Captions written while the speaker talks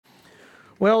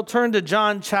Well, turn to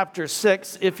John chapter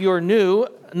 6. If you're new,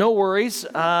 no worries.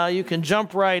 You can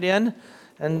jump right in.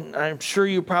 And I'm sure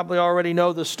you probably already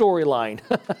know the storyline.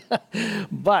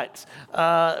 But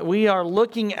we are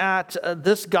looking at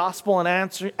this gospel and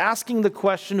asking the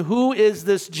question, who is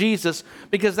this Jesus?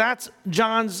 Because that's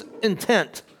John's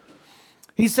intent.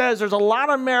 He says there's a lot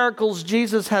of miracles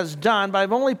Jesus has done, but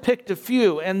I've only picked a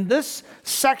few. And this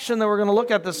section that we're going to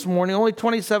look at this morning, only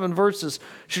 27 verses,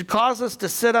 should cause us to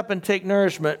sit up and take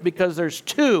nourishment, because there's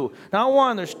two, not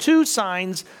one, there's two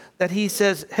signs that he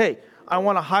says, hey, I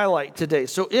want to highlight today.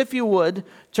 So if you would,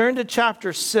 turn to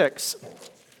chapter 6.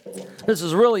 This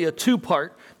is really a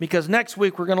two-part, because next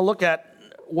week we're going to look at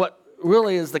what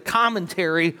really is the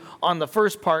commentary on the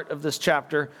first part of this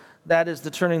chapter. That is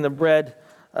the turning the bread,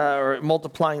 or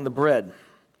multiplying the bread.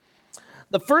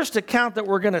 The first account that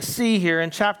we're going to see here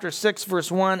in chapter 6, verse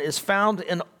 1, is found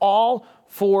in all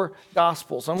four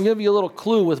Gospels. I'm going to give you a little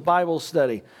clue with Bible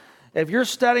study. If you're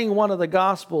studying one of the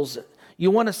Gospels, you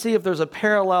want to see if there's a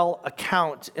parallel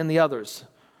account in the others.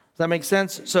 Does that make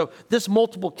sense? So this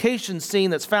multiplication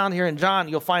scene that's found here in John,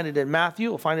 you'll find it in Matthew,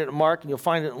 you'll find it in Mark, and you'll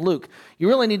find it in Luke. You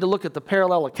really need to look at the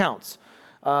parallel accounts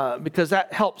because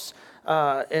that helps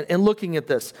in looking at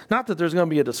this. Not that there's going to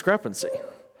be a discrepancy.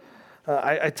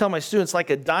 I tell my students like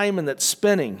a diamond that's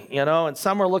spinning, and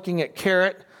some are looking at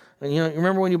carat. And you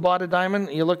remember when you bought a diamond?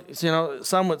 You look,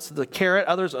 some with the carat,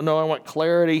 others, no, I want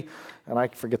clarity. And I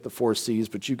forget the 4 C's,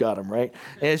 but you got them, right?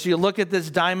 As you look at this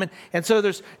diamond, and so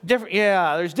there's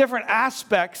different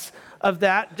aspects of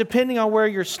that depending on where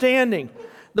you're standing.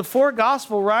 The four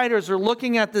gospel writers are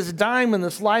looking at this diamond,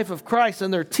 this life of Christ,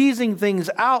 and they're teasing things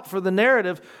out for the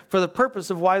narrative for the purpose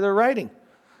of why they're writing.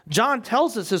 John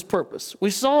tells us his purpose. We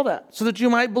saw that, so that you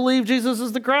might believe Jesus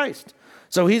is the Christ.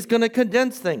 So he's going to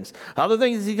condense things. Other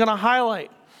things he's going to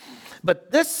highlight.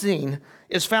 But this scene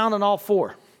is found in all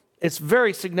four. It's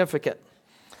very significant.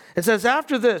 It says,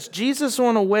 after this, Jesus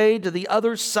went away to the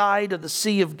other side of the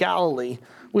Sea of Galilee,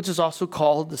 which is also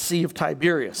called the Sea of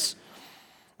Tiberias.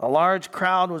 A large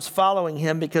crowd was following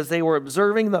him because they were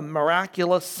observing the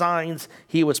miraculous signs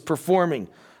he was performing.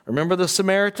 Remember the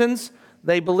Samaritans?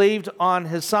 They believed on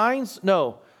his signs?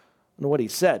 No, on what he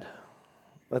said.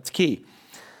 That's key.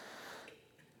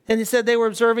 And he said they were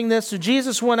observing this. So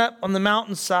Jesus went up on the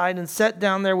mountainside and sat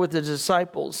down there with the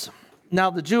disciples. Now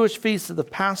the Jewish feast of the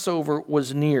Passover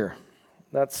was near.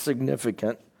 That's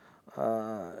significant.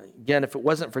 Again, if it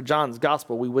wasn't for John's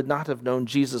gospel, we would not have known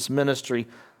Jesus' ministry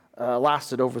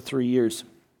lasted over 3 years.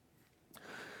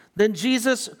 Then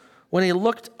Jesus, when he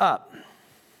looked up,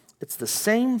 it's the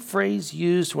same phrase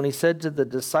used when he said to the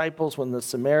disciples when the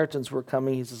Samaritans were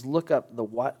coming. He says, look up,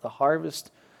 the harvest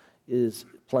is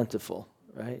plentiful,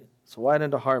 right? It's white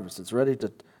unto harvest. It's ready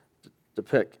to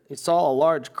pick. He saw a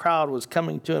large crowd was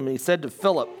coming to him, and he said to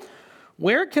Philip,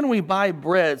 where can we buy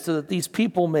bread so that these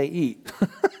people may eat?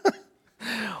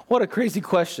 What a crazy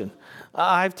question.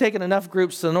 I've taken enough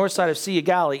groups to the north side of Sea of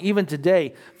Galilee. Even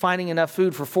today, finding enough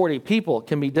food for 40 people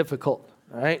can be difficult,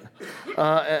 right?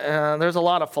 There's a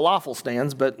lot of falafel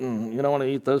stands, but you don't want to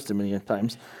eat those too many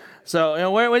times.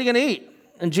 So, where are you going to eat?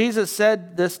 And Jesus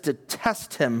said this to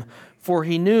test him, for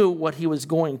he knew what he was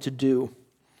going to do.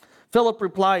 Philip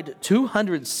replied,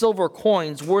 200 silver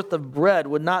coins worth of bread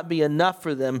would not be enough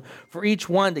for them, for each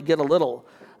one to get a little.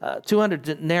 200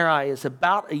 denarii is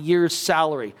about a year's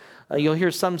salary. You'll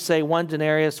hear some say 1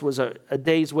 denarius was a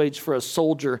day's wage for a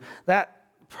soldier. That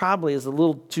probably is a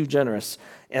little too generous,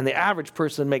 and the average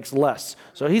person makes less.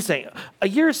 So he's saying a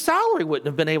year's salary wouldn't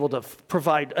have been able to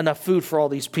provide enough food for all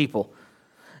these people.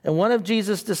 And one of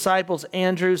Jesus' disciples,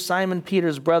 Andrew, Simon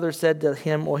Peter's brother, said to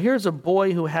him, well, here's a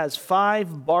boy who has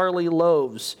 5 barley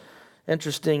loaves.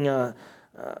 Interesting,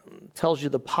 tells you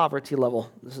the poverty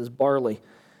level. This is barley.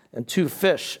 And 2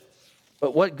 fish.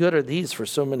 But what good are these for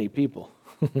so many people?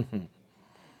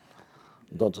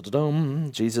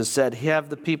 Jesus said, have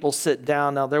the people sit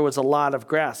down. Now there was a lot of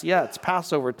grass. Yeah, it's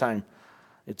Passover time.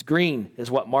 It's green, is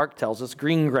what Mark tells us,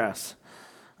 green grass.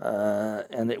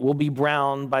 And it will be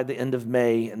brown by the end of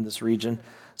May in this region.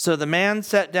 So the men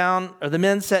sat down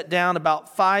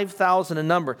about 5,000 in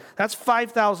number. That's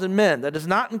 5,000 men. That does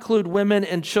not include women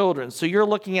and children. So you're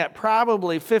looking at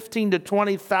probably 15 to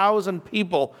 20,000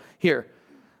 people here.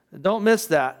 Don't miss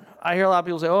that. I hear a lot of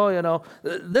people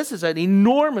say, this is an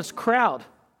enormous crowd.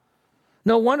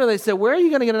 No wonder they said, where are you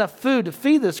going to get enough food to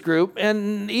feed this group?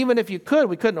 And even if you could,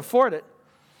 we couldn't afford it.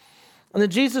 And then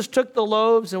Jesus took the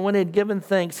loaves, and when he had given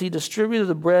thanks, he distributed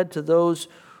the bread to those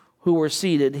who were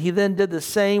seated. He then did the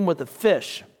same with the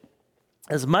fish,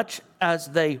 as much as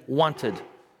they wanted.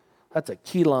 That's a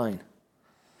key line.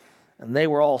 and they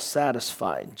were all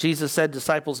satisfied. Jesus said,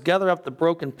 disciples, gather up the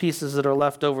broken pieces that are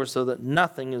left over so that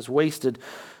nothing is wasted.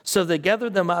 So they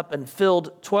gathered them up and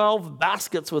filled 12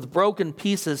 baskets with broken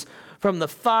pieces from the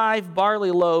 5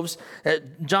 barley loaves.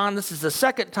 John, this is the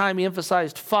second time he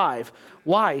emphasized 5.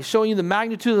 Why? He's showing you the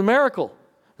magnitude of the miracle.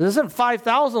 This isn't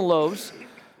 5,000 loaves.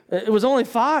 It was only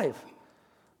 5.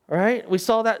 All right? We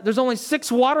saw that. There's only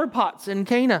 6 water pots in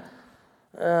Cana.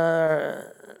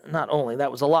 Not only,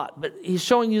 that was a lot. But he's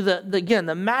showing you, again,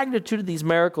 the magnitude of these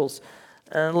miracles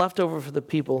left over for the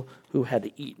people who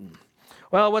had eaten.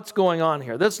 Well, what's going on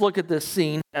here? Let's look at this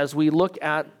scene as we look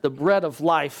at the bread of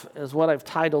life, is what I've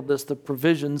titled this, the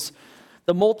provisions,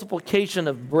 the multiplication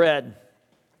of bread.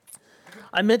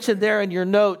 I mentioned there in your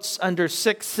notes under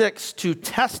 6:6 to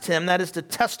test him, that is to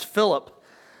test Philip,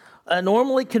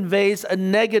 normally conveys a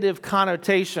negative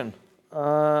connotation,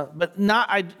 but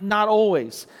not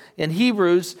always. In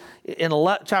Hebrews, in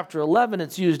chapter 11,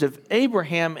 it's used of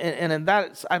Abraham, and in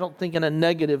that, I don't think in a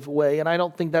negative way, and I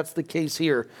don't think that's the case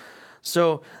here.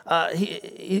 So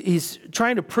he's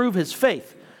trying to prove his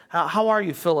faith. How are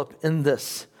you, Philip, in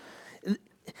this?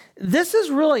 This is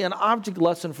really an object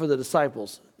lesson for the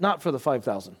disciples, not for the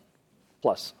 5,000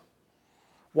 plus.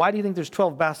 Why do you think there's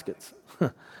 12 baskets?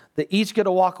 They each get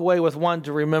to walk away with one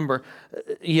to remember.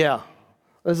 Yeah,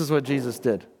 this is what Jesus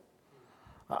did.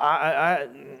 I've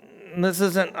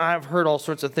heard all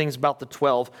sorts of things about the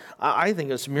 12. I think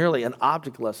it's merely an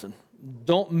object lesson.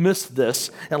 Don't miss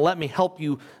this, and let me help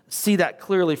you see that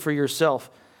clearly for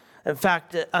yourself. In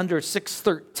fact, under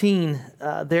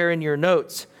 6:13 there in your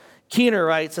notes, Keener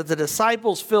writes that the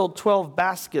disciples filled 12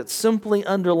 baskets simply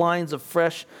underlines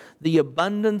afresh the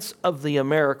abundance of the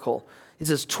miracle. He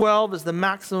says 12 is the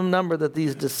maximum number that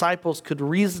these disciples could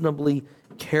reasonably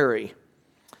carry.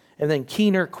 And then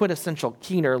Keener, quintessential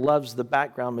Keener, loves the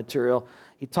background material.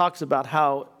 He talks about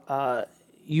how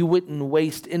you wouldn't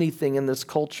waste anything in this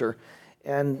culture,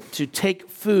 and to take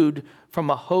food from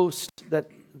a host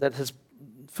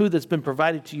food that's been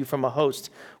provided to you from a host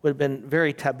would have been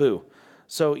very taboo.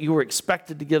 So you were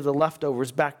expected to give the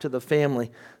leftovers back to the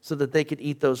family so that they could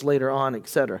eat those later on,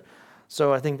 etc.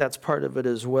 So I think that's part of it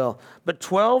as well. But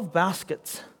 12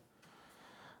 baskets.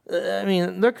 I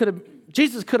mean,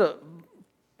 Jesus could have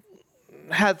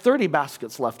had 30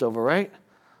 baskets left over, right?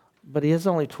 But he has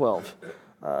only 12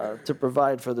 to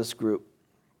provide for this group.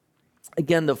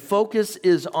 Again, the focus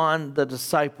is on the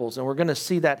disciples, and we're going to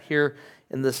see that here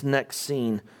in this next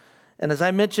scene. And as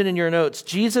I mentioned in your notes,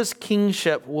 Jesus'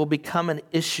 kingship will become an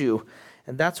issue,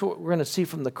 and that's what we're going to see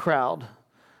from the crowd.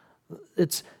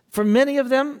 It's for many of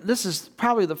them, this is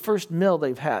probably the first meal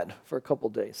they've had for a couple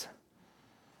days.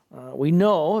 We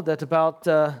know that about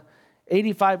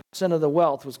 85% of the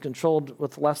wealth was controlled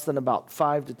with less than about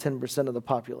 5 to 10% of the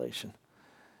population.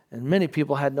 And many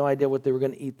people had no idea what they were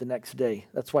going to eat the next day.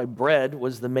 That's why bread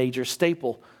was the major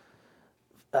staple.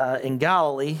 In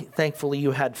Galilee, thankfully,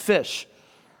 you had fish.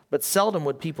 But seldom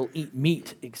would people eat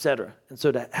meat, etc. And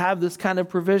so to have this kind of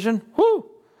provision,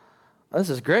 this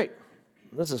is great.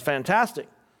 This is fantastic.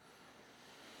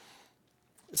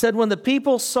 It said, when the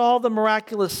people saw the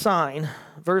miraculous sign,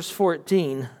 verse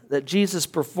 14, that Jesus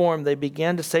performed, they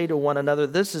began to say to one another,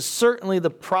 this is certainly the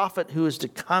prophet who is to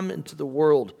come into the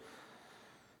world.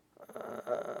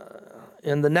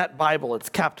 In the Net Bible, it's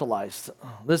capitalized.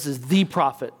 This is the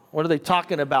prophet. What are they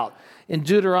talking about? In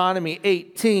Deuteronomy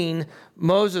 18,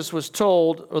 Moses was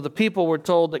told, or the people were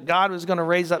told, that God was going to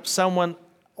raise up someone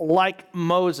like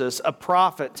Moses, a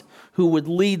prophet who would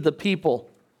lead the people.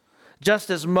 Just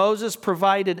as Moses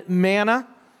provided manna,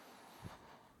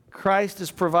 Christ is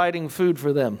providing food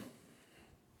for them.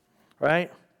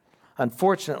 Right?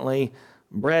 Unfortunately,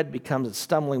 bread becomes a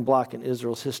stumbling block in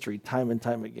Israel's history time and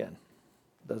time again,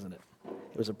 doesn't it?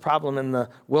 It was a problem in the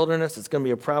wilderness. It's going to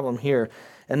be a problem here.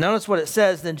 And notice what it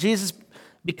says. Then Jesus,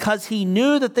 because he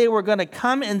knew that they were going to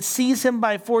come and seize him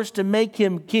by force to make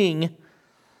him king,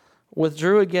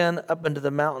 withdrew again up into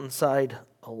the mountainside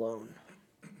alone.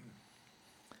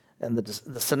 And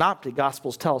the synoptic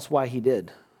gospels tell us why he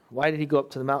did. Why did he go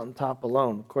up to the mountaintop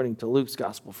alone, according to Luke's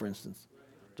gospel, for instance?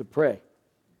 To pray.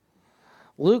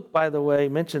 Luke, by the way,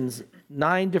 mentions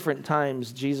 9 different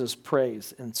times Jesus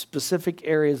prays in specific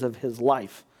areas of his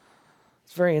life.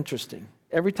 It's very interesting.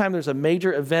 Every time there's a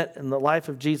major event in the life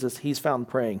of Jesus, he's found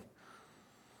praying.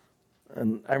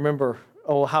 And I remember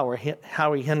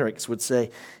Howie Hendricks would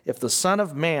say, if the Son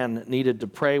of Man needed to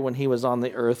pray when he was on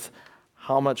the earth,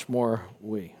 how much more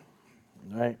we?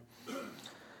 Right?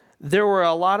 There were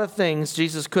a lot of things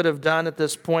Jesus could have done at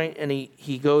this point, and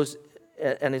he goes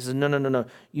and he says, no.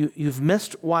 You've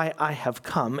missed why I have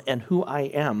come and who I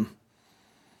am.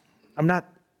 I'm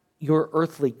not your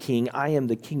earthly king. I am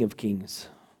the King of kings.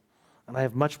 And I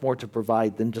have much more to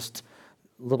provide than just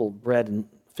little bread and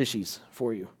fishies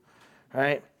for you. All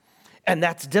right? And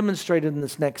that's demonstrated in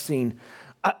this next scene.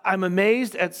 I'm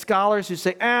amazed at scholars who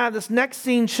say, this next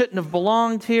scene shouldn't have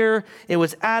belonged here. It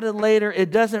was added later.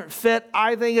 It doesn't fit.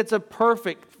 I think it's a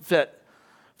perfect fit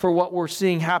for what we're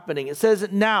seeing happening. It says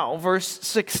now, verse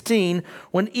 16,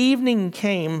 when evening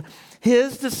came,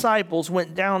 his disciples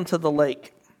went down to the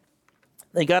lake.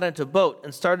 They got into a boat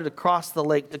and started to cross the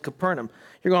lake to Capernaum.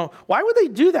 You're going, why would they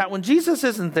do that when Jesus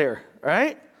isn't there,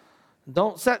 right?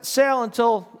 Don't set sail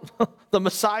until the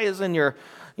Messiah is in your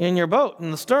boat, in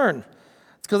the stern.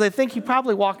 It's because they think he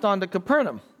probably walked on to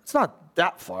Capernaum. It's not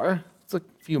that far. It's a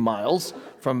few miles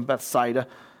from Bethsaida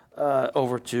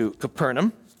over to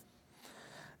Capernaum.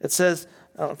 It says,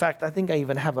 in fact, I think I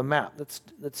even have a map.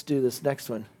 Let's do this next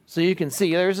one. So you can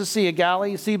see, there's the Sea of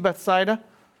Galilee. You see Bethsaida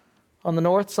on the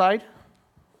north side?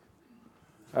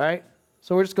 All right.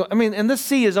 So we're just going, and this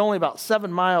sea is only about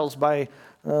 7 miles by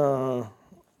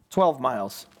 12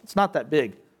 miles. It's not that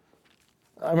big.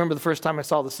 I remember the first time I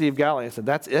saw the Sea of Galilee, I said,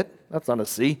 that's it? That's not a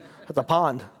sea. That's a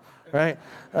pond, right?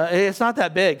 It's not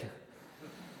that big,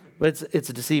 but it's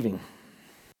deceiving.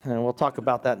 And we'll talk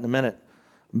about that in a minute.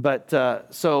 But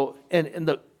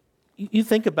you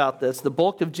think about this, the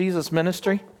bulk of Jesus'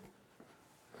 ministry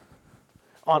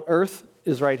on earth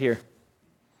is right here.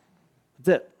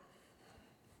 That's it.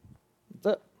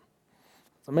 That's it.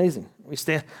 It's amazing. We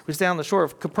stand on the shore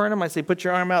of Capernaum. I say, put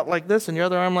your arm out like this and your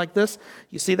other arm like this.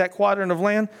 You see that quadrant of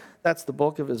land? That's the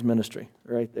bulk of his ministry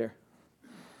right there.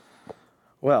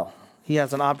 Well, he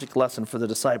has an object lesson for the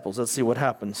disciples. Let's see what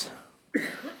happens.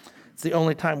 It's the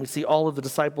only time we see all of the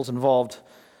disciples involved.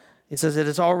 He says, it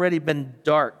has already been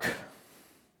dark.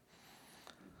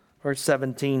 Verse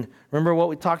 17. Remember what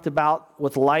we talked about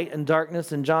with light and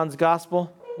darkness in John's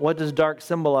gospel? What does dark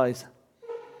symbolize?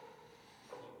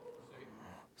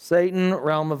 Satan,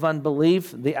 realm of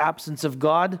unbelief, the absence of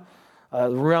God, the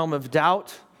realm of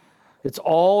doubt. It's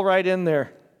all right in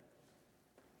there.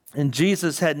 And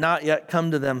Jesus had not yet come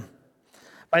to them.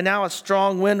 By now a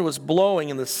strong wind was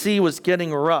blowing and the sea was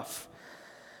getting rough.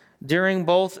 During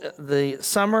both the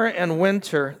summer and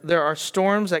winter, there are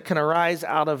storms that can arise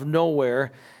out of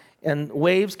nowhere, and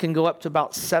waves can go up to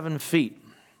about 7 feet.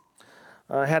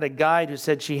 I had a guide who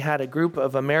said she had a group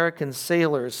of American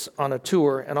sailors on a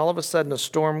tour, and all of a sudden a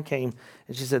storm came,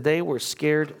 and she said they were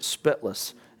scared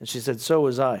spitless. And she said, so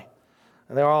was I.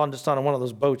 And they were all just on one of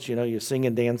those boats, you sing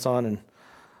and dance on and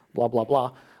blah, blah,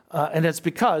 blah. And it's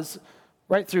because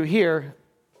right through here,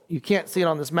 you can't see it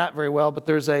on this map very well, but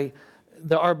there's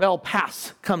the Arbel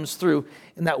Pass comes through,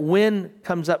 and that wind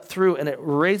comes up through, and it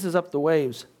raises up the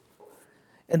waves.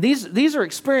 And these are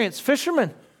experienced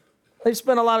fishermen. They've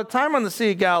spent a lot of time on the Sea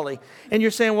of Galilee. And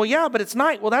you're saying, well, yeah, but it's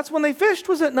night. Well, that's when they fished,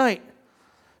 was at night.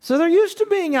 So they're used to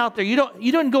being out there. You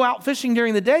don't go out fishing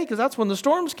during the day because that's when the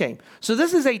storms came. So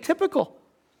this is atypical.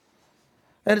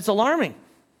 And it's alarming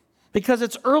because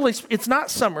it's early. It's not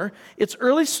summer. It's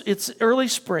early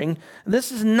spring. This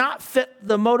does not fit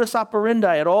the modus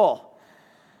operandi at all.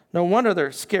 No wonder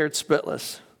they're scared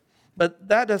spitless. But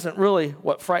that doesn't really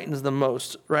what frightens them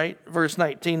most, right? Verse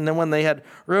 19, then when they had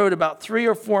rowed about 3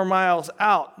 or 4 miles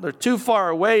out, they're too far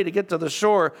away to get to the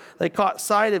shore, they caught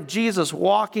sight of Jesus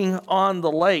walking on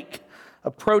the lake,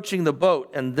 approaching the boat,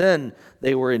 and then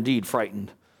they were indeed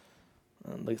frightened.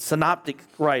 The synoptic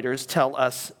writers tell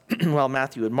us, well,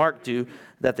 Matthew and Mark do,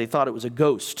 that they thought it was a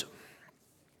ghost.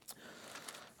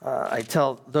 I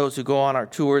tell those who go on our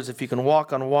tours, if you can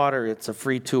walk on water, it's a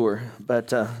free tour.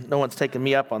 But no one's taken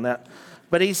me up on that.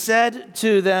 But he said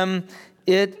to them,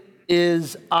 it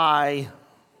is I.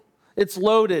 It's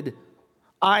loaded.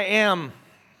 I am.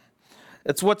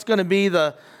 It's what's going to be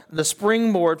the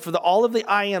springboard for all of the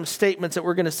I am statements that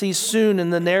we're going to see soon in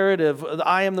the narrative.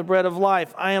 I am the bread of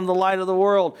life. I am the light of the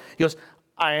world. He goes,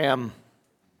 I am.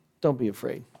 Don't be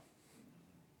afraid.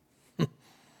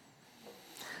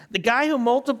 The guy who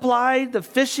multiplied the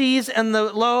fishies and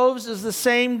the loaves is the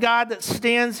same God that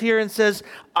stands here and says,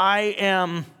 I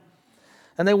am.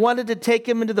 And they wanted to take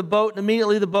him into the boat, and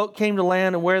immediately the boat came to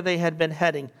land and where they had been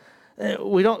heading.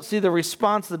 We don't see the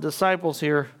response of the disciples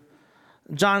here.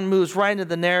 John moves right into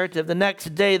the narrative. The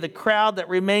next day, the crowd that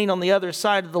remained on the other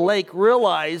side of the lake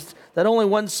realized that only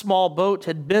one small boat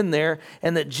had been there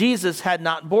and that Jesus had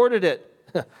not boarded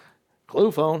it. Clue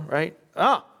phone, right?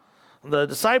 The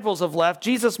disciples have left.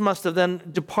 Jesus must have then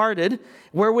departed.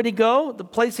 Where would he go? The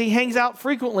place he hangs out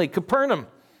frequently, Capernaum.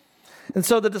 And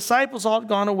so the disciples all had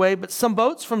gone away, but some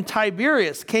boats from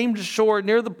Tiberias came to shore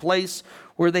near the place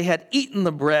where they had eaten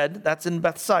the bread. That's in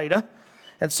Bethsaida.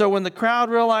 And so when the crowd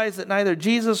realized that neither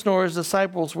Jesus nor his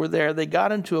disciples were there, they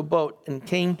got into a boat and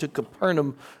came to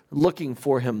Capernaum looking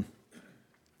for him.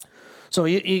 So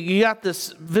you got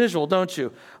this visual, don't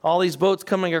you? All these boats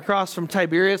coming across from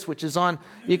Tiberias, which is on,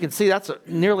 you can see that's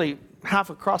nearly half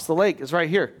across the lake is right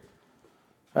here.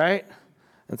 All right?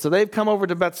 And so they've come over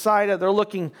to Bethsaida. They're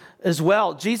looking as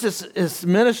well. Jesus'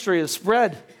 ministry is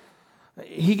spread.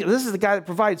 This is the guy that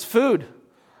provides food.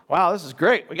 Wow, this is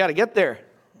great. We got to get there.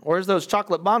 Where's those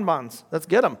chocolate bonbons? Let's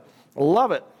get them. I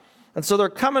love it. And so they're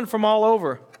coming from all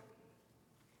over.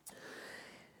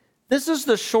 This is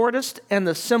the shortest and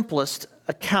the simplest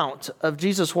account of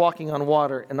Jesus walking on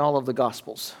water in all of the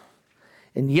Gospels.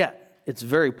 And yet, it's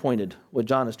very pointed what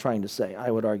John is trying to say,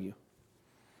 I would argue.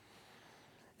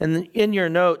 And in your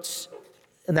notes,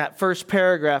 in that first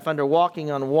paragraph under walking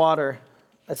on water,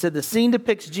 I said the scene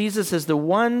depicts Jesus as the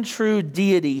one true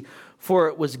deity, for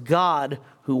it was God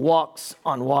who walks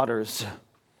on waters.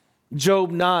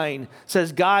 Job 9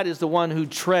 says God is the one who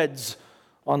treads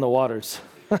on the waters.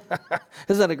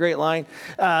 Isn't that a great line?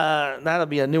 That'll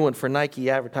be a new one for Nike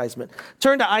advertisement.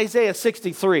 Turn to Isaiah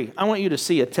 63. I want you to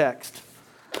see a text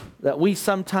that we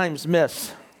sometimes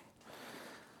miss.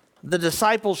 The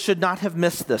disciples should not have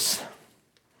missed this.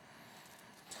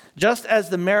 Just as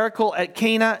the miracle at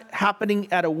Cana happening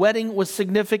at a wedding was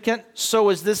significant, so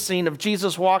is this scene of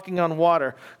Jesus walking on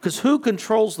water. Because who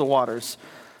controls the waters?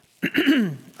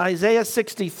 Isaiah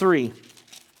 63.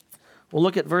 We'll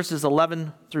look at verses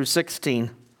 11 through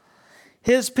 16.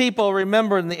 His people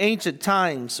remember in the ancient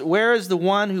times, where is the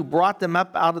one who brought them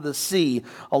up out of the sea,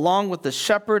 along with the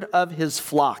shepherd of his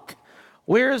flock?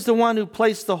 Where is the one who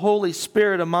placed the Holy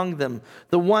Spirit among them,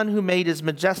 the one who made his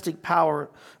majestic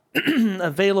power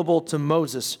available to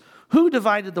Moses? Who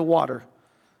divided the water,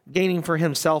 gaining for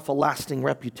himself a lasting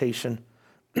reputation?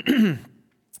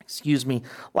 Excuse me.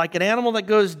 Like an animal that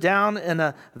goes down in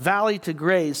a valley to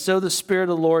graze, so the Spirit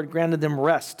of the Lord granted them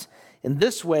rest. In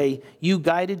this way, you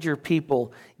guided your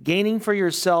people, gaining for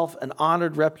yourself an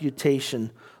honored reputation.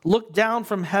 Look down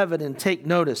from heaven and take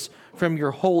notice from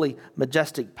your holy,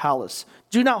 majestic palace.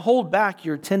 Do not hold back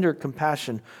your tender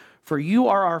compassion, for you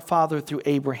are our father through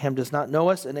Abraham does not know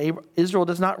us, and Israel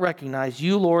does not recognize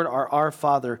you, Lord, are our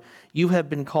father. You have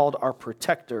been called our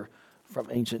protector from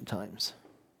ancient times.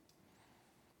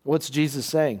 What's Jesus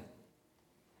saying?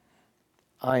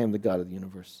 I am the God of the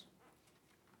universe.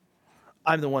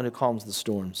 I'm the one who calms the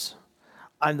storms.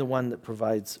 I'm the one that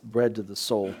provides bread to the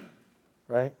soul,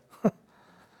 right?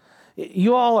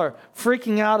 You all are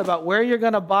freaking out about where you're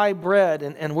going to buy bread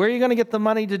and where you're going to get the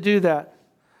money to do that.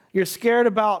 You're scared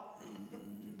about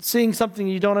seeing something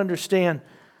you don't understand.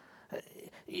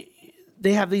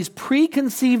 They have these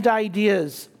preconceived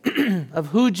ideas of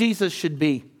who Jesus should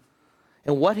be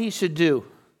and what he should do.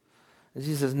 And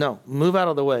he says, no, move out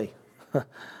of the way.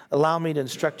 Allow me to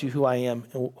instruct you who I am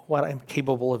and what I'm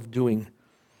capable of doing.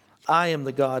 I am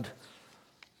the God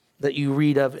that you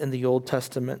read of in the Old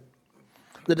Testament.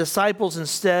 The disciples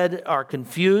instead are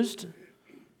confused,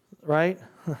 right?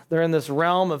 They're in this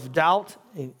realm of doubt.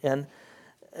 And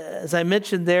as I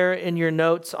mentioned there in your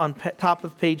notes on top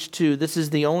of page 2, this is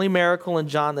the only miracle in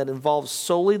John that involves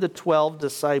solely the 12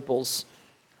 disciples.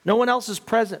 No one else is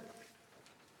present.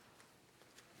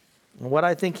 And what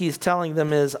I think he's telling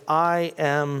them is, I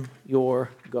am your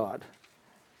God.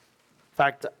 In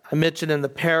fact, I mentioned in the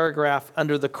paragraph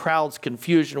under the crowd's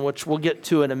confusion, which we'll get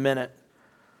to in a minute,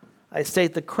 I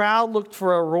state the crowd looked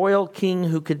for a royal king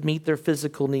who could meet their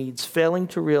physical needs, failing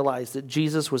to realize that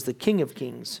Jesus was the King of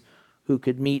Kings who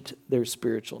could meet their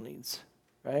spiritual needs,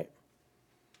 right?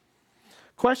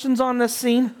 Questions on this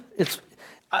scene? It's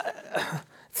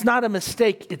not a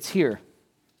mistake, it's here.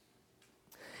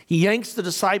 He yanks the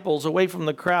disciples away from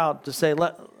the crowd to say,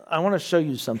 I want to show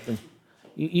you something.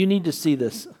 You need to see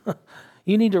this.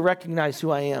 You need to recognize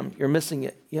who I am. You're missing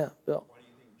it. Yeah, Bill. Why do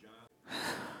you think John?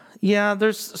 Yeah,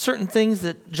 there's certain things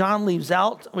that John leaves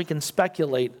out. We can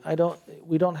speculate.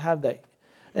 We don't have that.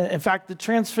 In fact, the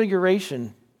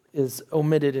transfiguration is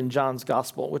omitted in John's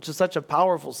gospel, which is such a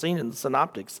powerful scene in the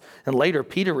synoptics. And later,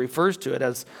 Peter refers to it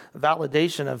as a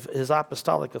validation of his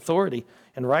apostolic authority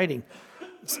in writing.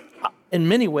 In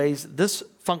many ways, this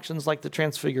functions like the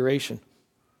transfiguration,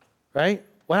 right?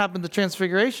 What happened to the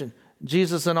transfiguration?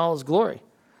 Jesus in all his glory.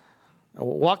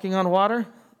 Walking on water,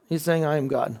 he's saying, I am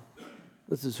God.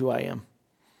 This is who I am.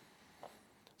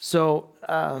 So,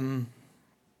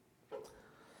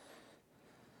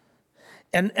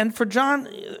 and for John,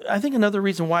 I think another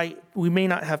reason why we may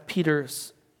not have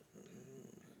Peter's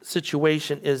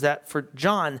situation is that for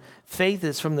John, faith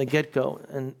is from the get-go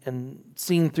and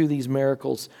seen through these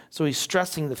miracles. So he's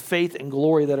stressing the faith and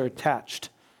glory that are attached.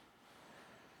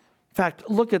 In fact,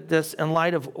 look at this in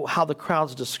light of how the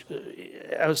crowds,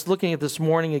 I was looking at this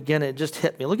morning again, and it just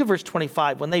hit me. Look at verse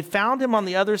 25. When they found him on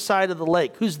the other side of the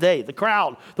lake, who's they? The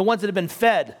crowd, the ones that had been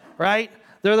fed, right?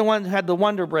 They're the ones who had the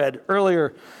Wonder Bread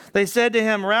earlier. They said to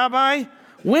him, Rabbi,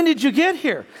 when did you get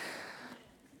here?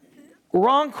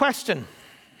 Wrong question.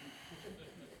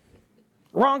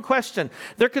 Wrong question.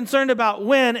 They're concerned about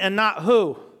when and not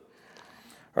who,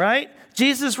 right?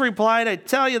 Jesus replied, I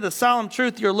tell you the solemn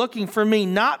truth, you're looking for me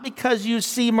not because you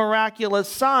see miraculous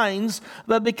signs,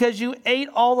 but because you ate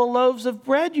all the loaves of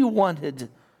bread you wanted.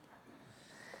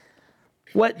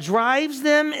 What drives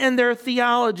them in their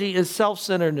theology is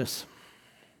self-centeredness.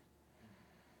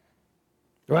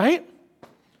 Right?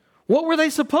 What were they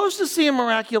supposed to see in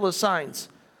miraculous signs?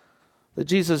 That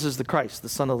Jesus is the Christ, the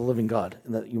Son of the living God,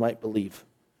 and that you might believe.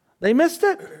 They missed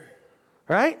it,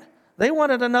 right? They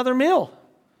wanted another meal,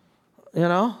 you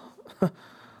know?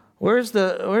 Where's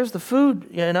the food,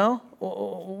 you know?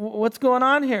 What's going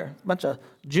on here? A bunch of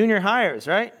junior hires,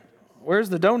 right? Where's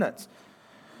the donuts?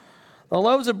 The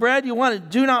loaves of bread you wanted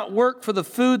do not work for the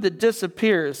food that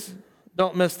disappears.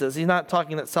 Don't miss this. He's not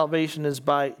talking that salvation is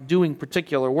by doing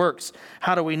particular works.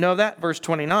 How do we know that? Verse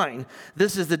 29.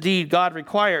 This is the deed God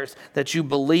requires, that you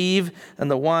believe in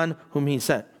the one whom he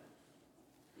sent.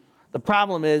 The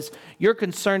problem is you're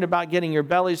concerned about getting your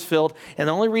bellies filled, and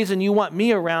the only reason you want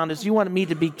me around is you want me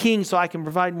to be king so I can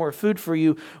provide more food for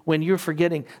you, when you're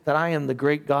forgetting that I am the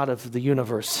great God of the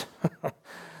universe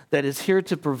that is here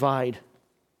to provide.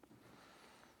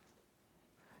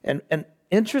 And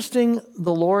interesting,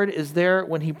 the Lord is there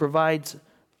when he provides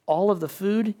all of the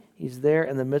food. He's there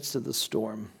in the midst of the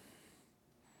storm,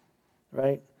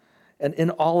 right? And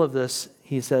in all of this,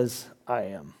 he says, I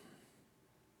am.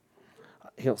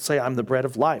 He'll say, I'm the bread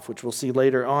of life, which we'll see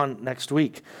later on next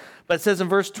week. But it says in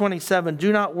verse 27,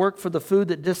 do not work for the food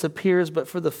that disappears, but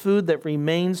for the food that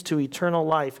remains to eternal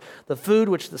life, the food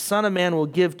which the Son of Man will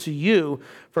give to you,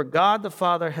 for God the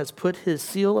Father has put his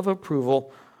seal of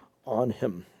approval on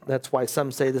him. That's why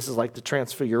some say this is like the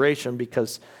Transfiguration,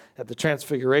 because at the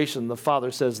Transfiguration, the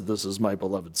Father says, this is my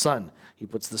beloved Son. He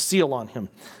puts the seal on him,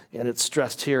 and it's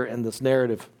stressed here in this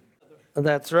narrative.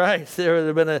 That's right. There would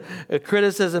have been a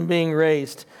criticism being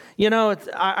raised. You know,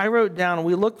 I wrote down,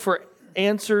 we look for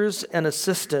answers and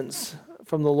assistance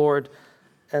from the Lord,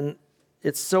 and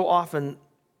it's so often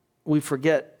we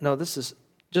forget, no, this is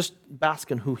just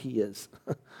bask in who he is.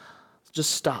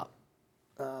 Just stop.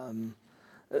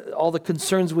 All the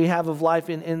concerns we have of life,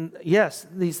 and yes,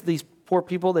 these poor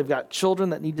people, they've got children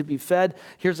that need to be fed.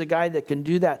 Here's a guy that can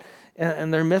do that,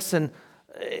 and they're missing.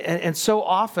 And so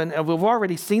often, and we've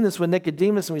already seen this with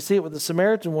Nicodemus, and we see it with the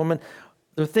Samaritan woman,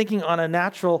 they're thinking on a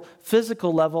natural,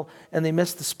 physical level, and they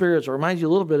miss the spiritual. It reminds you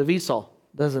a little bit of Esau,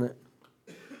 doesn't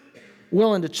it?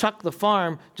 Willing to chuck the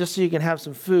farm just so you can have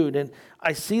some food. And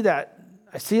I see that.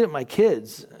 I see it in my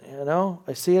kids, you know.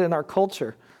 I see it in our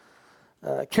culture.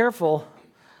 Careful.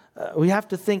 We have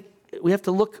to think, we have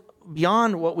to look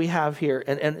beyond what we have here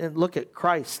and look at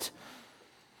Christ.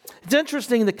 It's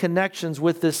interesting, the connections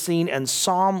with this scene and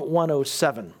Psalm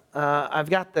 107. I've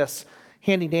got this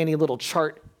handy-dandy little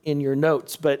chart in your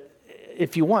notes, but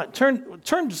if you want, turn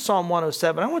to Psalm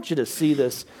 107. I want you to see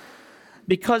this,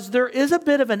 because there is a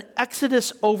bit of an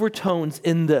Exodus overtones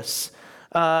in this.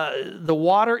 The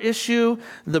water issue,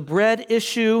 the bread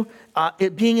issue,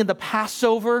 it being in the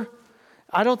Passover.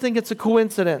 I don't think it's a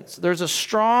coincidence. There's a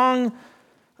strong,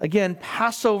 again,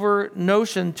 Passover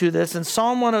notion to this, and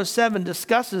Psalm 107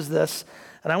 discusses this,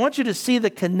 and I want you to see the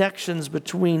connections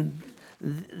between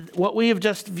what we have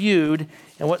just viewed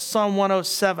and what Psalm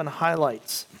 107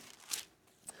 highlights.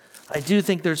 I do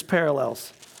think there's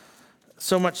parallels,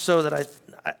 so much so that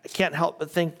I can't help but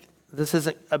think this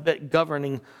isn't a bit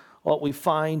governing what we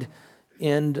find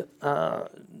in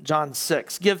John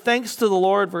 6. Give thanks to the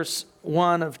Lord, verse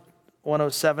 1 of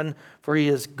 107, for he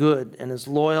is good and his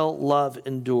loyal love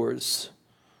endures.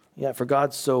 Yeah, for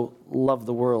God so loved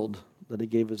the world that he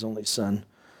gave his only son.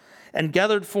 And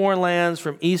gathered foreign lands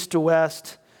from east to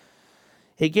west.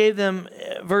 He gave them,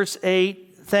 verse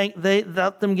 8,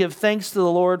 let them give thanks to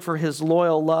the Lord for his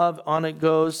loyal love. On it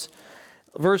goes.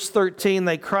 Verse 13,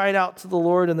 they cried out to the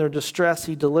Lord in their distress.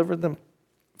 He delivered them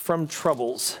from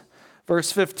troubles.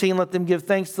 Verse 15, let them give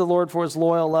thanks to the Lord for his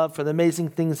loyal love, for the amazing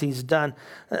things he's done.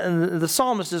 And the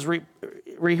psalmist is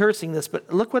rehearsing this,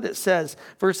 but look what it says.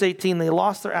 Verse 18, they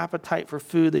lost their appetite for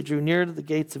food. They drew near to the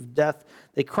gates of death.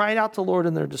 They cried out to the Lord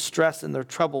in their distress and their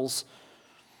troubles.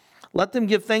 Let them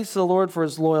give thanks to the Lord for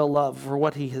his loyal love, for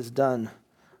what he has done.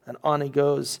 And on he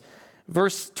goes.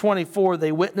 Verse 24,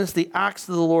 they witnessed the acts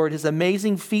of the Lord, his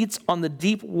amazing feats on the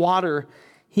deep water.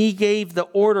 He gave the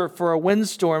order for a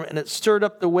windstorm, and it stirred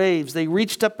up the waves. They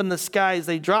reached up in the skies.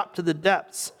 They dropped to the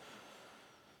depths.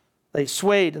 They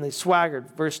swayed and they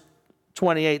swaggered. Verse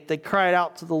 28, they cried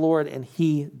out to the Lord, and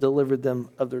he delivered them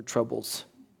of their troubles.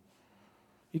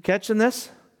 You catching this?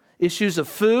 Issues of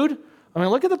food. I mean,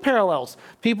 look at the parallels.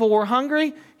 People were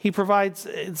hungry. He provides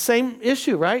the same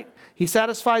issue, right? He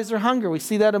satisfies their hunger. We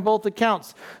see that in both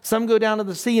accounts. Some go down to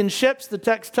the sea in ships, the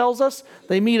text tells us.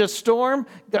 They meet a storm.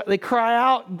 They cry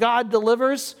out. God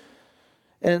delivers.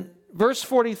 And verse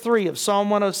 43 of Psalm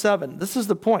 107, this is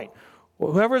the point.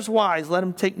 Whoever is wise, let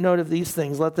him take note of these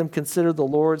things. Let them consider the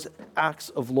Lord's acts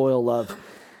of loyal love.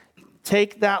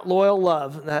 Take that loyal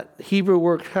love, that Hebrew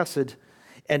word chesed,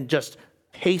 and just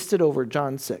paste it over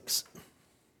John 6.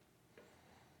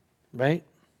 Right?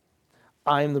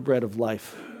 I am the bread of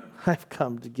life. I've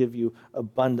come to give you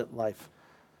abundant life,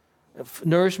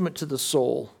 nourishment to the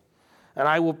soul, and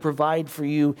I will provide for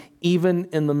you even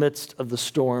in the midst of the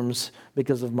storms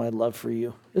because of my love for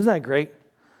you. Isn't that great?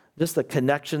 Just the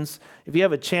connections. If you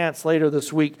have a chance later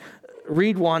this week,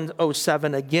 read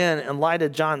 107 again in light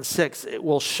of John 6. It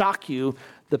will shock you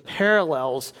the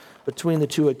parallels between the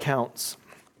two accounts.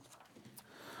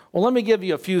 Well, let me give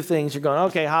you a few things. You're going,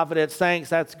 okay, Hafiditz, thanks,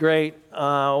 that's great.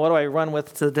 What do I run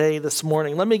with today, this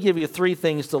morning? Let me give you 3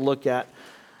 things to look at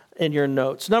in your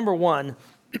notes. Number 1,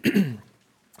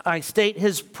 I state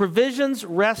his provisions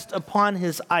rest upon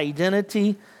his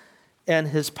identity and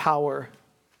his power.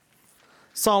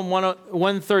 Psalm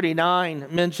 139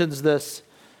 mentions this.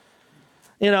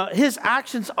 His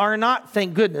actions are not,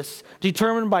 thank goodness,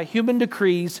 determined by human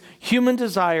decrees, human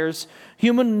desires,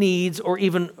 human needs, or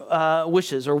even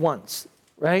wishes or wants,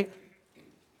 right?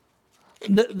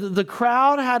 The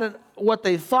crowd had what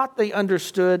they thought they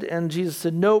understood, and Jesus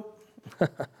said, nope,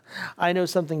 I know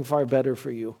something far better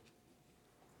for you.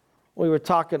 We were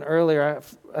talking earlier,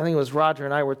 I think it was Roger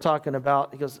and I were talking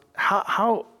about, he goes,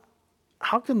 how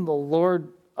can the Lord,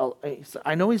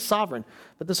 I know he's sovereign,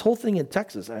 but this whole thing in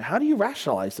Texas, how do you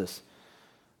rationalize this?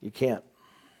 You can't.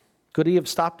 Could he have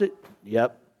stopped it?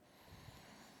 Yep.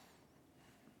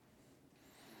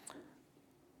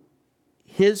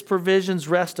 His provisions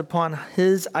rest upon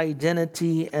his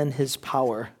identity and his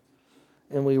power,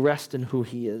 and we rest in who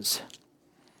he is.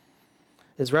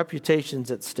 His reputation's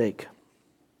at stake.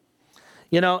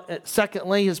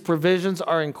 Secondly, his provisions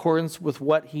are in accordance with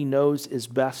what he knows is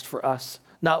best for us.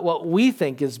 Not what we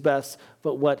think is best,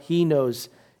 but what he knows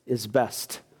is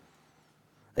best.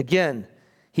 Again,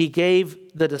 he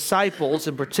gave the disciples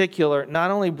in particular not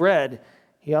only bread,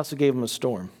 he also gave them a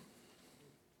storm.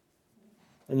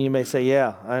 And you may say,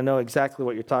 yeah, I know exactly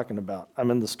what you're talking about.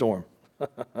 I'm in the storm.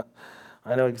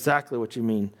 I know exactly what you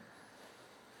mean.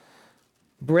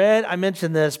 Bread, I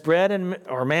mentioned this, bread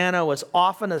or manna was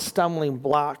often a stumbling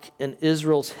block in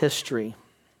Israel's history.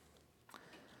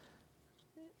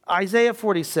 Isaiah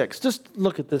 46, just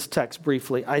look at this text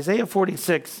briefly. Isaiah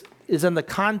 46 is in the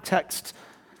context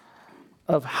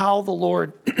of how the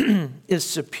Lord is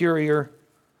superior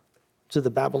to the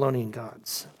Babylonian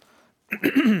gods.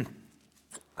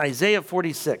 Isaiah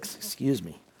 46,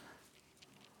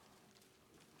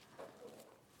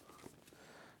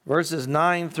 verses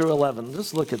 9 through 11.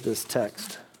 Just look at this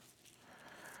text.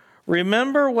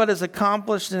 Remember what is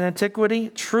accomplished in antiquity?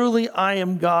 Truly I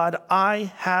am God.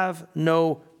 I have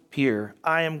no peer.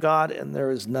 I am God, and there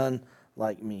is none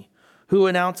like me. Who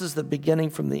announces the beginning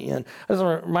from the end? I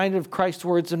was reminded of Christ's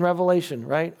words in Revelation,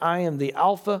 right? I am the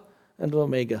Alpha and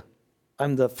Omega.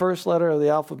 I'm the first letter of the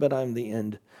alphabet. I'm the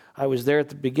end. I was there at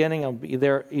the beginning. I'll be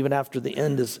there even after the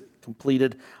end is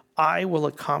completed. I will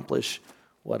accomplish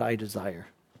what I desire.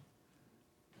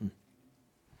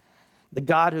 The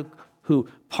God who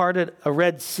parted a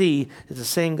Red Sea is the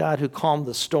same God who calmed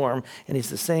the storm, and he's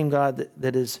the same God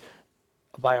that is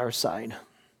by our side,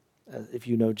 if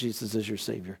you know Jesus as your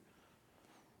Savior.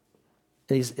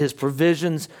 And his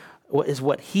provisions is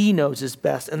what he knows is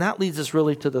best. And that leads us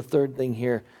really to the third thing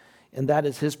here, and that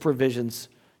is his provisions,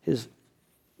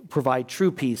 provide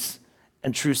true peace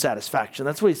and true satisfaction.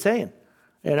 That's what he's saying.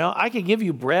 I could give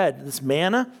you bread, this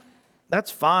manna,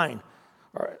 that's fine.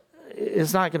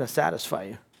 It's not going to satisfy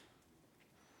you.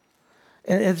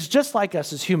 And it's just like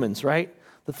us as humans, right?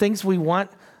 The things we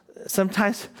want,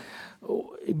 sometimes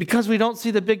because we don't see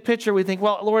the big picture, we think,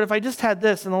 well, Lord, if I just had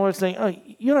this, and the Lord's saying, oh,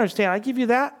 you don't understand, I give you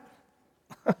that.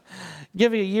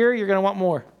 Give you a year, you're going to want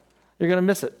more. You're going to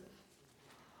miss it.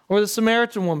 Or the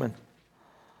Samaritan woman.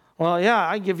 Well, yeah,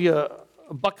 I give you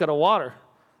a bucket of water.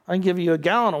 I can give you a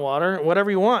gallon of water, whatever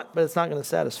you want, but it's not going to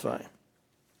satisfy.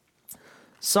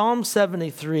 Psalm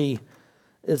 73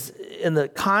 is in the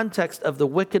context of the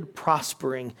wicked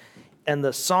prospering, and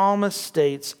the psalmist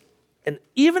states, And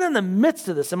even in the midst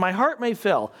of this, and my heart may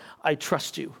fail, I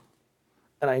trust you.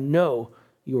 And I know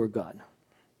you are God.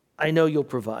 I know you'll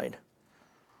provide.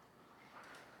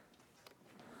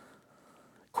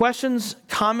 Questions,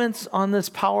 comments on this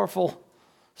powerful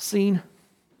scene?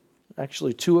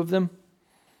 Actually, two of them.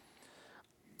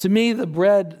 To me, the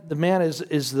bread, the man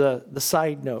is the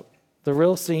side note. The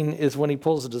real scene is when he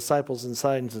pulls the disciples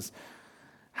inside and says,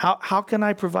 how can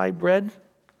I provide bread?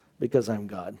 Because I'm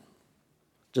God.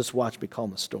 Just watch me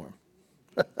calm a storm.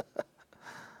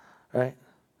 Right?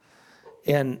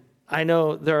 And I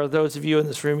know there are those of you in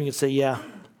this room who can say, yeah,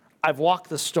 I've walked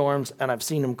the storms and I've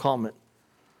seen him calm it.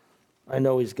 I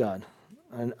know he's God.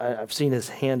 I've seen his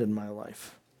hand in my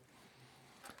life.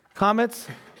 Comments?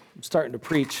 I'm starting to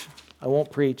preach. I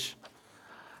won't preach.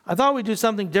 I thought we'd do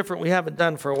something different we haven't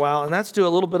done for a while, and that's do a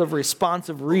little bit of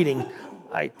responsive reading.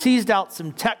 I teased out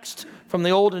some text from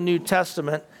the Old and New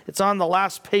Testament. It's on the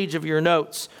last page of your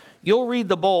notes. You'll read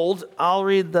the bold. I'll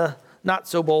read the not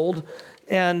so bold.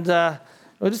 And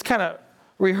we'll just kind of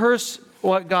rehearse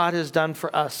what God has done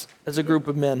for us as a group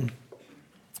of men.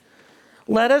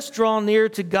 Let us draw near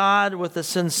to God with a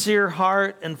sincere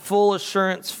heart and full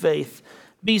assurance faith.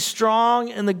 Be strong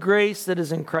in the grace that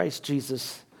is in Christ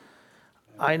Jesus.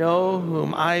 I know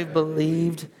whom I've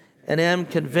believed and am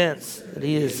convinced that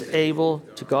he is able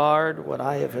to guard what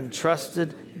I have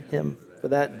entrusted him for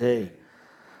that day.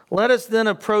 Let us then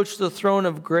approach the throne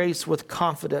of grace with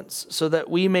confidence so that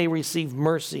we may receive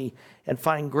mercy and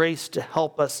find grace to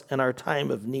help us in our time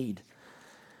of need.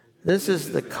 This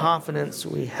is the confidence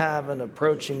we have in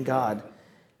approaching God.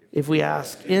 If we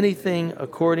ask anything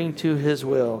according to his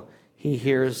will, he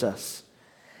hears us.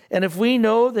 And if we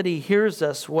know that he hears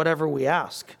us whatever we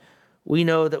ask, we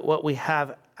know that what we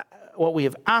have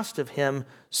asked of him,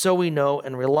 so we know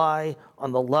and rely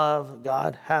on the love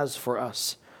God has for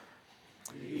us.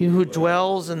 He who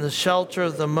dwells in the shelter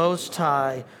of the Most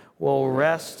High will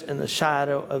rest in the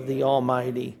shadow of the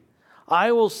Almighty.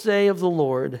 I will say of the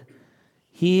Lord,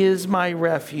 he is my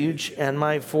refuge and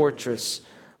my fortress,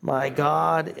 my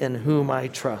God in whom I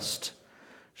trust.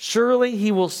 Surely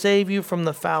he will save you from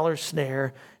the fowler's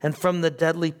snare and from the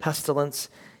deadly pestilence.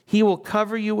 He will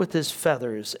cover you with his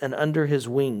feathers, and under his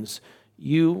wings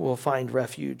you will find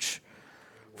refuge.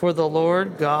 For the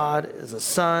Lord God is a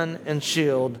sun and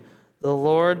shield. The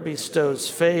Lord bestows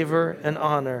favor and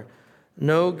honor.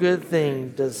 No good thing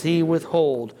does he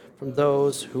withhold from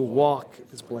those who walk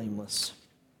as blameless.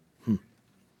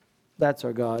 That's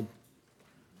our God,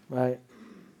 right?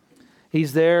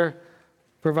 He's there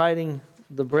providing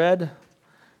the bread.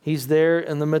 He's there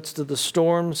in the midst of the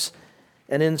storms.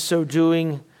 And in so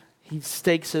doing, he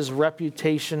stakes his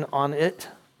reputation on it.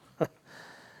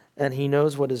 And he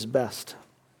knows what is best.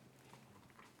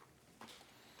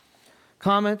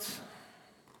 Comments?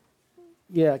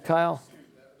 Yeah, Kyle?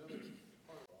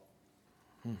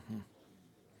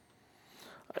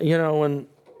 You know, when,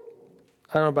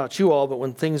 I don't know about you all, but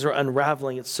when things are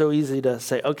unraveling, it's so easy to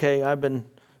say, okay, I've been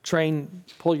trained,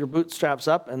 pull your bootstraps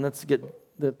up, and let's get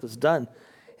this done.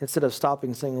 Instead of stopping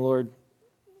and saying, Lord,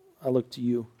 I look to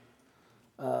you.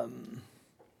 I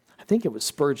think it was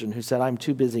Spurgeon who said, I'm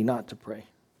too busy not to pray.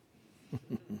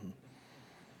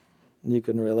 You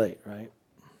can relate, right?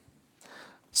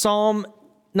 Psalm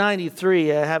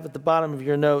 93, I have at the bottom of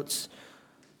your notes,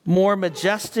 more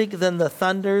majestic than the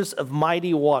thunders of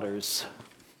mighty waters.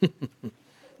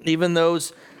 Even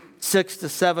those 6 to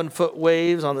 7 foot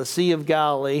waves on the Sea of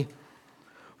Galilee,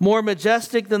 more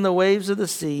majestic than the waves of the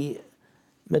sea,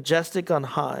 majestic on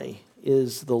high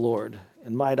is the Lord.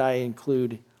 And might I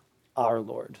include our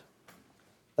Lord.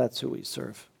 That's who we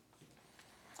serve.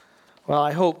 Well,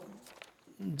 I hope,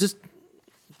 just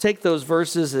take those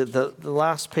verses at the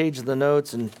last page of the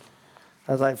notes, and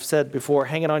as I've said before,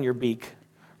 hang it on your beak.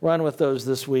 Run with those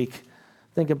this week.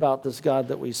 Think about this God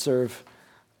that we serve.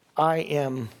 I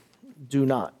am, do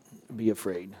not be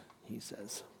afraid, he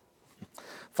says.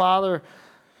 Father,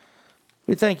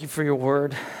 we thank you for your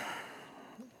word.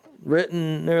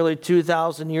 Written nearly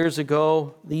 2,000 years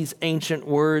ago, these ancient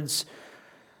words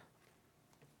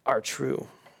are true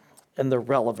and they're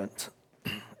relevant.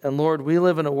 And Lord, we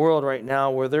live in a world right now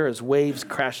where there is waves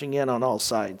crashing in on all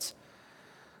sides.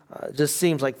 It just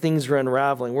seems like things are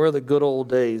unraveling. We're the good old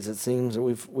days, it seems, that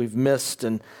we've missed,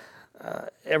 and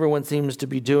everyone seems to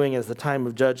be doing as the time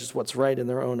of judges what's right in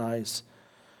their own eyes.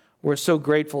 We're so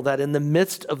grateful that in the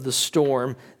midst of the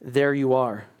storm, there you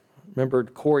are. Remember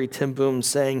Corrie ten Boom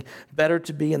saying, better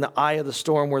to be in the eye of the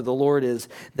storm where the Lord is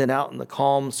than out in the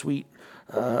calm, sweet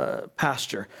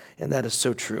pasture. And that is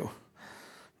so true.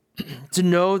 To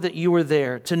know that you are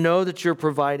there, to know that you're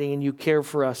providing and you care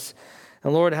for us.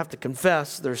 And Lord, I have to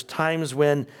confess, there's times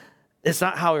when It's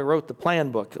not how he wrote the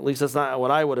plan book. At least that's not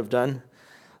what I would have done.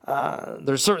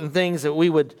 There's certain things that we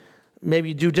would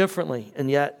maybe do differently, and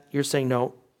yet you're saying,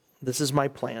 no, this is my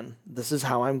plan. This is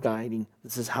how I'm guiding.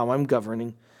 This is how I'm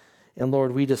governing. And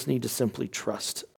Lord, we just need to simply trust